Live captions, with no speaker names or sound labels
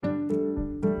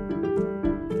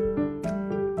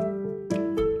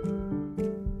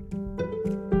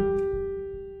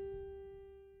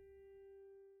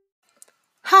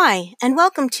Hi, and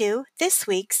welcome to this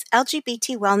week's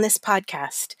LGBT Wellness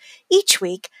Podcast. Each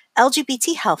week,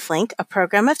 LGBT HealthLink, a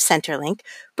program of Centerlink,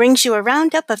 brings you a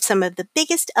roundup of some of the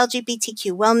biggest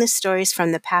LGBTQ wellness stories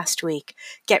from the past week.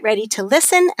 Get ready to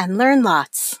listen and learn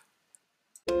lots.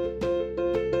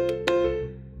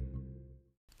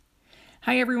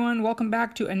 Hi everyone, welcome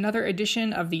back to another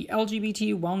edition of the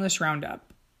LGBT Wellness Roundup.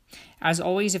 As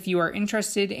always, if you are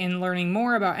interested in learning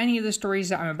more about any of the stories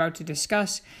that I'm about to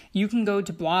discuss, you can go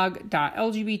to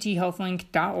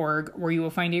blog.lgbthealthlink.org, where you will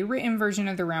find a written version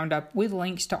of the roundup with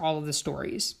links to all of the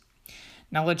stories.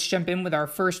 Now let's jump in with our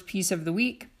first piece of the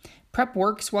week. PrEP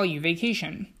works while you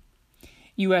vacation.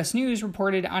 U.S. News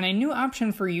reported on a new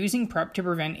option for using PrEP to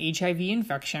prevent HIV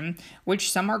infection, which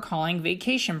some are calling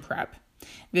vacation PrEP.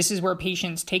 This is where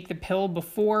patients take the pill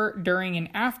before, during, and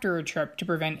after a trip to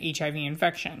prevent HIV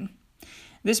infection.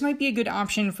 This might be a good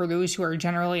option for those who are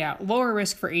generally at lower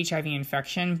risk for HIV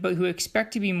infection, but who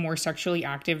expect to be more sexually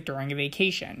active during a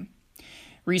vacation.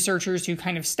 Researchers who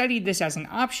kind of studied this as an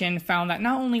option found that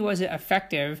not only was it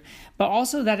effective, but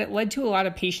also that it led to a lot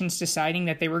of patients deciding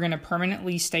that they were going to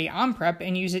permanently stay on PrEP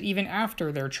and use it even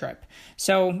after their trip.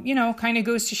 So, kind of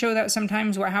goes to show that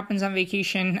sometimes what happens on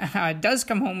vacation does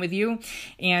come home with you.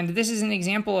 And this is an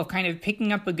example of kind of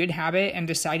picking up a good habit and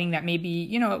deciding that maybe,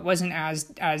 it wasn't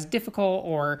as difficult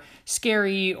or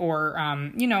scary or,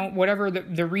 whatever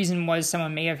the reason was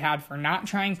someone may have had for not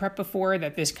trying PrEP before,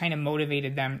 that this kind of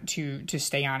motivated them to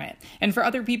stay on it. And for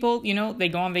other people, they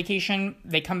go on vacation,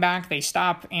 they come back, they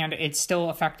stop, and it's still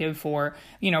effective for,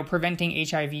 preventing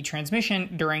HIV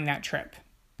transmission during that trip.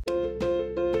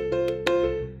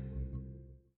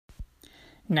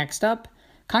 Next up,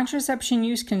 contraception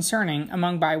use concerning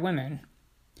among bi women.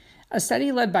 A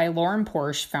study led by Lauren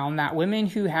Porsche found that women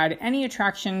who had any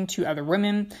attraction to other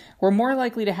women were more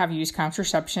likely to have used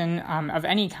contraception of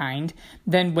any kind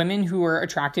than women who were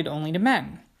attracted only to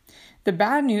men. The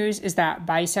bad news is that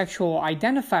bisexual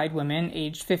identified women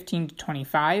aged 15 to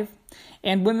 25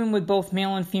 and women with both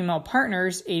male and female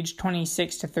partners aged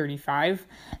 26 to 35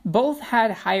 both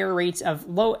had higher rates of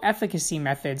low efficacy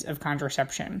methods of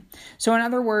contraception. So in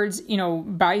other words,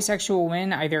 bisexual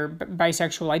women, either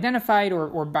bisexual identified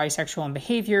or bisexual in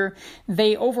behavior,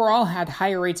 they overall had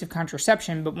higher rates of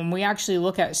contraception. But when we actually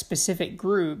look at specific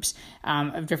groups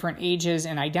of different ages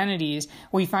and identities,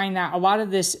 we find that a lot of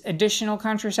this additional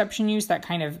contraception use that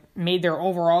kind of made their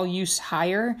overall use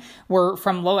higher were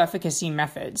from low efficacy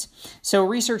methods. So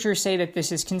researchers say that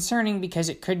this is concerning because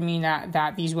it could mean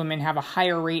that these women have a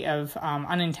higher rate of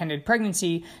unintended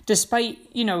pregnancy, despite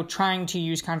trying to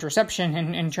use contraception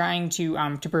and trying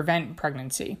to prevent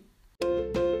pregnancy.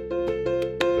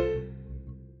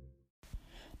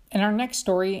 In our next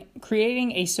story,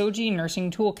 creating a SOGI nursing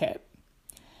toolkit.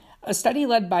 A study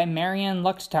led by Marianne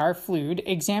Lukhtar-Flood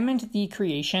examined the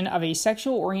creation of a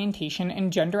sexual orientation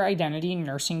and gender identity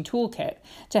nursing toolkit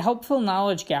to help fill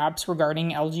knowledge gaps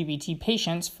regarding LGBT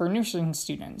patients for nursing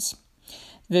students.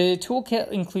 The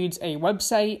toolkit includes a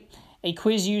website, a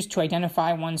quiz used to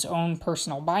identify one's own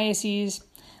personal biases,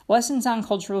 lessons on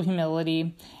cultural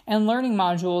humility, and learning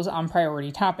modules on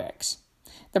priority topics.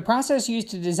 The process used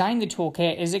to design the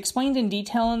toolkit is explained in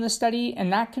detail in the study,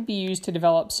 and that could be used to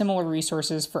develop similar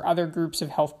resources for other groups of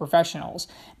health professionals,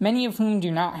 many of whom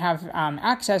do not have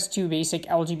access to basic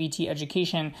LGBT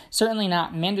education, certainly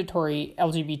not mandatory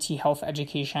LGBT health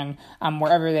education,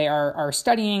 wherever they are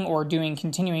studying or doing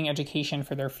continuing education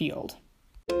for their field.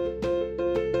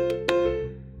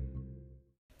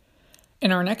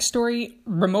 In our next story,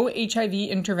 remote HIV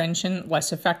intervention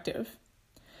less effective.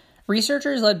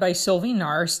 Researchers led by Sylvie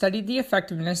Nahr studied the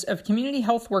effectiveness of community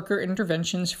health worker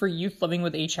interventions for youth living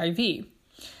with HIV.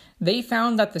 They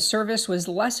found that the service was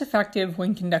less effective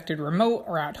when conducted remote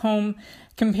or at home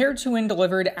compared to when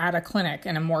delivered at a clinic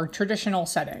in a more traditional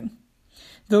setting.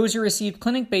 Those who received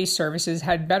clinic-based services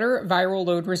had better viral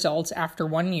load results after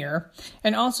 1 year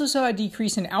and also saw a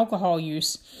decrease in alcohol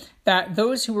use that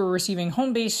those who were receiving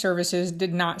home-based services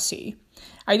did not see.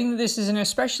 I think this is an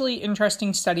especially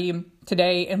interesting study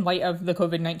today in light of the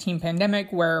COVID-19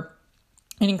 pandemic, where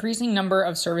an increasing number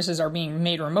of services are being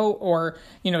made remote or,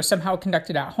 somehow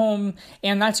conducted at home.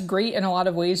 And that's great in a lot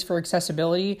of ways for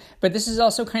accessibility. But this is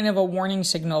also kind of a warning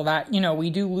signal that, we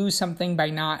do lose something by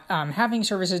not having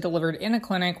services delivered in a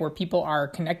clinic where people are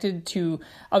connected to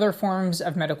other forms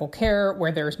of medical care,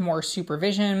 where there's more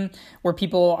supervision, where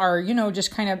people are,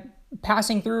 just kind of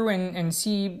passing through and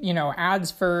see,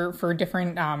 ads for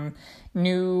different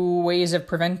new ways of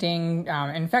preventing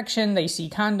infection. They see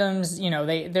condoms.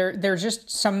 There's just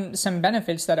some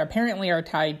benefits that apparently are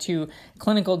tied to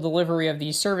clinical delivery of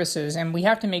these services, and we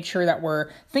have to make sure that we're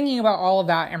thinking about all of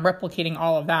that and replicating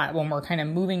all of that when we're kind of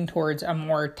moving towards a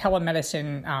more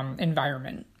telemedicine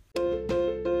environment.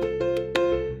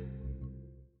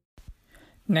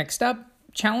 Next up,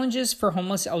 challenges for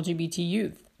homeless LGBT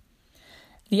youth.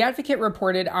 The Advocate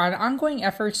reported on ongoing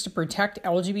efforts to protect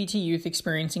LGBT youth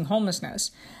experiencing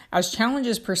homelessness, as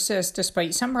challenges persist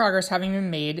despite some progress having been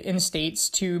made in states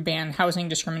to ban housing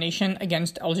discrimination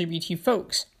against LGBT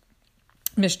folks.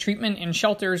 Mistreatment in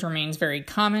shelters remains very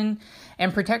common,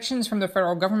 and protections from the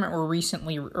federal government were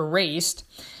recently erased,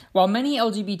 while many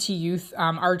LGBT youth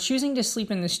are choosing to sleep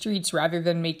in the streets rather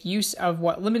than make use of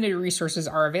what limited resources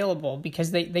are available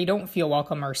because they don't feel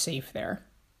welcome or safe there.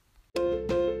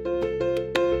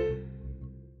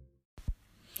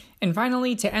 And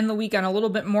finally, to end the week on a little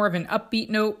bit more of an upbeat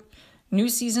note, new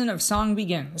season of Song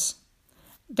begins.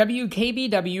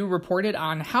 WKBW reported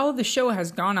on how the show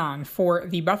has gone on for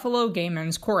the Buffalo Gay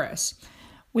Men's Chorus,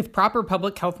 with proper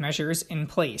public health measures in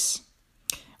place.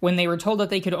 When they were told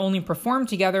that they could only perform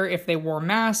together if they wore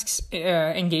masks,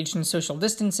 engaged in social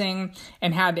distancing,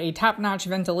 and had a top-notch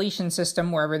ventilation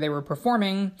system wherever they were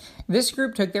performing, this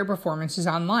group took their performances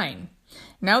online.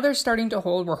 Now they're starting to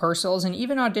hold rehearsals and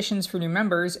even auditions for new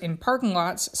members in parking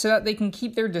lots so that they can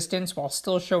keep their distance while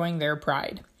still showing their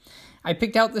pride. I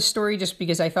picked out this story just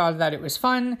because I thought that it was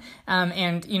fun,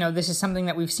 and this is something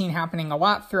that we've seen happening a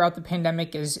lot throughout the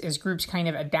pandemic is groups kind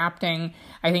of adapting.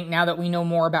 I think now that we know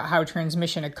more about how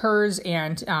transmission occurs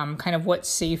and kind of what's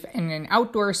safe in an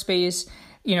outdoor space,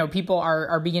 people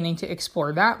are beginning to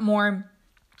explore that more.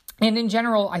 And in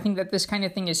general, I think that this kind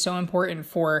of thing is so important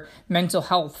for mental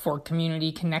health, for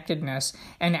community connectedness.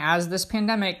 And as this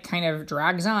pandemic kind of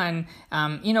drags on,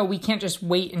 we can't just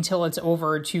wait until it's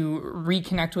over to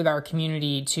reconnect with our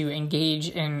community, to engage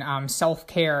in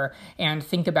self-care and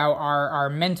think about our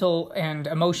mental and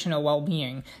emotional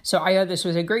well-being. So I thought this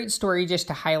was a great story just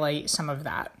to highlight some of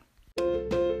that.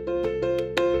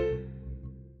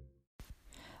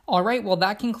 All right, well,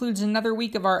 that concludes another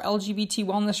week of our LGBT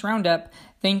Wellness Roundup.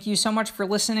 Thank you so much for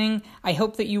listening. I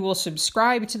hope that you will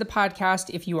subscribe to the podcast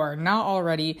if you are not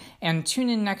already, and tune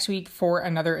in next week for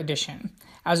another edition.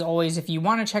 As always, if you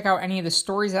want to check out any of the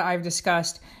stories that I've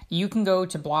discussed, you can go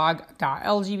to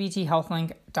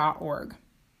blog.lgbthealthlink.org.